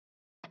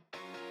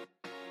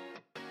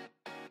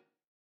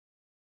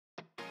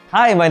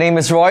Hi, my name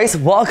is Royce.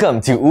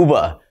 Welcome to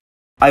Uber.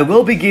 I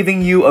will be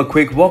giving you a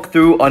quick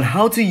walkthrough on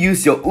how to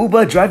use your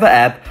Uber driver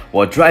app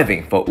while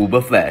driving for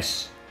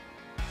UberFlash.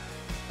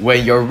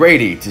 When you're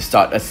ready to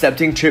start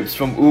accepting trips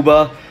from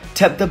Uber,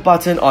 tap the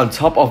button on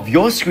top of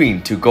your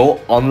screen to go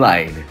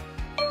online.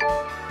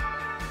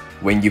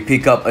 When you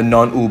pick up a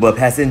non-Uber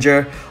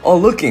passenger or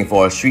looking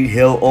for a street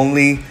hail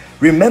only,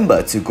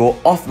 remember to go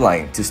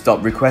offline to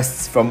stop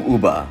requests from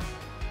Uber.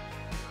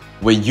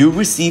 When you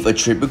receive a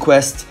trip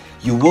request,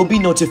 you will be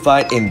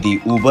notified in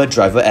the Uber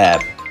driver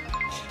app.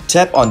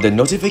 Tap on the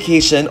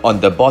notification on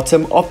the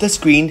bottom of the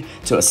screen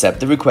to accept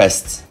the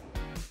request.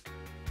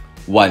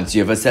 Once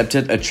you have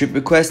accepted a trip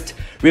request,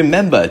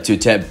 remember to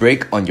tap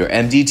brake on your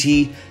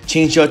MDT,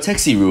 change your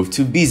taxi route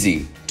to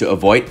busy to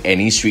avoid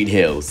any street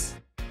hails.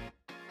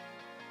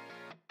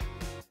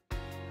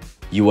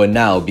 You will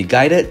now be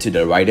guided to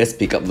the rider's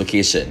pickup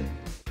location.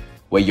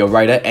 When your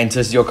rider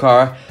enters your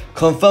car,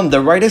 confirm the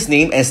rider's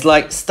name and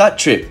select Start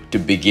Trip to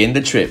begin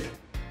the trip.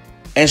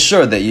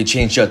 Ensure that you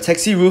change your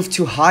taxi route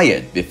to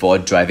Hyatt before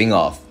driving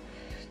off.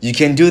 You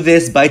can do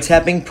this by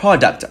tapping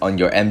Product on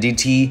your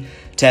MDT,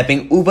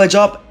 tapping Uber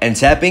Job and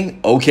tapping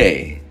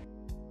OK.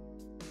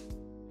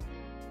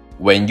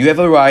 When you have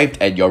arrived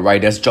at your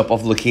rider's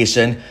drop-off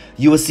location,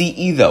 you will see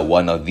either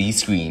one of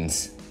these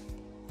screens.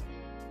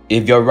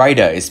 If your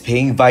rider is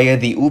paying via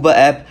the Uber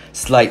app,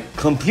 select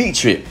Complete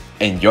Trip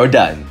and you're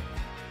done.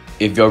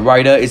 If your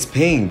rider is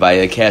paying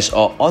via cash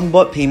or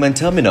onboard payment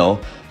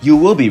terminal, you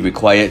will be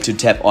required to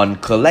tap on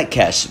Collect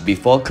Cash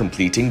before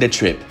completing the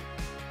trip.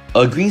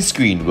 A green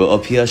screen will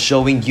appear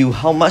showing you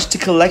how much to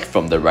collect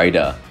from the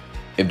rider.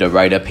 If the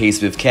rider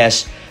pays with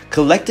cash,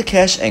 collect the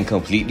cash and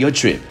complete your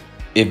trip.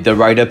 If the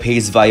rider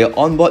pays via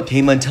onboard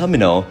payment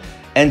terminal,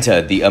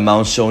 enter the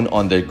amount shown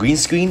on the green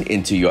screen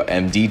into your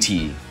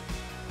MDT.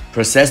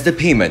 Process the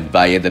payment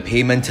via the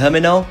payment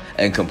terminal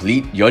and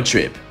complete your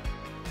trip.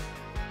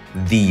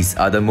 These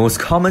are the most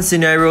common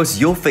scenarios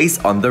you'll face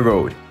on the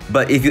road.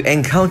 But if you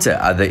encounter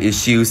other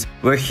issues,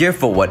 we're here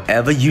for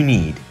whatever you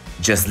need.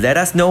 Just let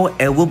us know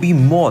and we'll be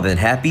more than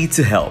happy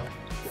to help.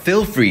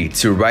 Feel free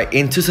to write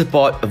in to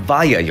support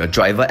via your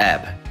driver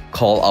app.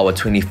 Call our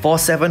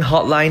 24/7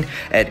 hotline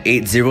at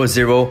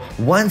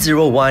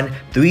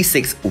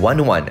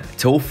 800-101-3611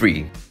 toll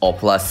free or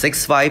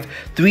 +65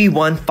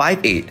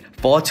 3158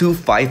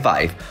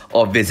 4255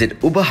 or visit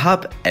Uber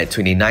Hub at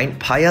 29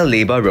 Paya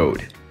Lebar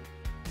Road.